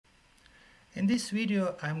In this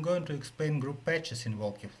video I'm going to explain group patches in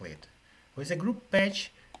WalkieFleet. With a group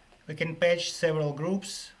patch we can patch several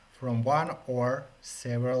groups from one or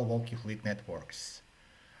several WalkieFleet networks.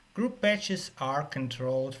 Group patches are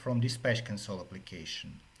controlled from Dispatch Console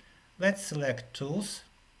application. Let's select Tools,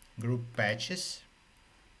 Group Patches.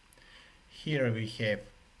 Here we have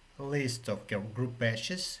a list of group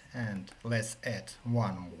patches and let's add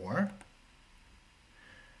one more.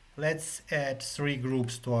 Let's add 3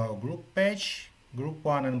 groups to our group patch, group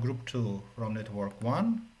 1 and group 2 from network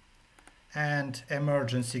 1 and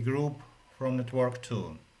emergency group from network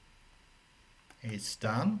 2. It's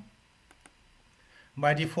done.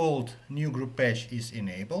 By default, new group patch is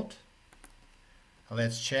enabled.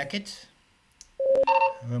 Let's check it.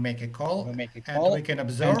 We make a call, and we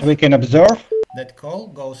can observe that call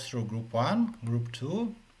goes through group 1, group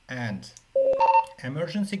 2 and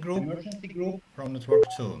emergency group from network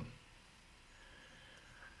 2.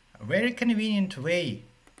 A very convenient way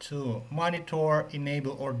to monitor,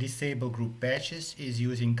 enable or disable group patches is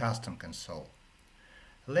using custom console.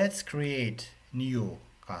 Let's create new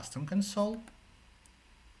custom console.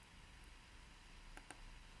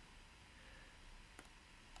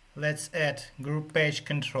 Let's add group patch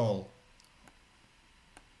control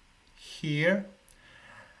here,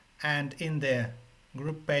 and in the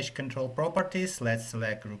group patch control properties let's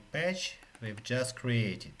select group patch we've just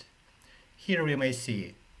created. Here we may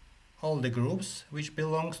see all the groups which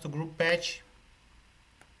belongs to group patch.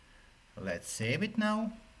 Let's save it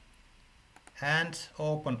now and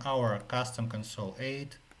open our custom console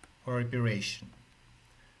 8 for operation.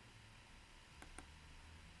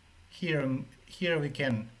 Here we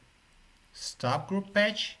can stop group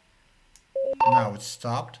patch. Now it's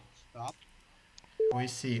stopped. We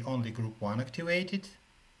see only group 1 activated.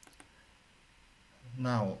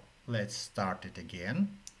 Now let's start it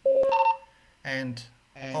again. And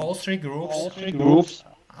all three groups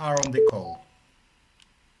are on the call.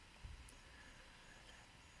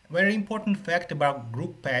 Very important fact about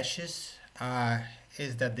group patches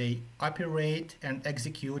is that they operate and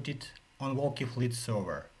execute it on WalkieFleet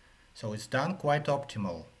server. So it's done quite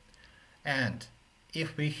optimal. And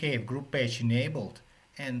if we have group patch enabled,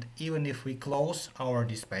 and even if we close our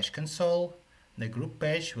dispatch console, the group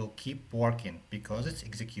patch will keep working because it's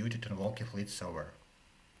executed on WalkieFleet server.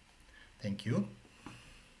 Thank you.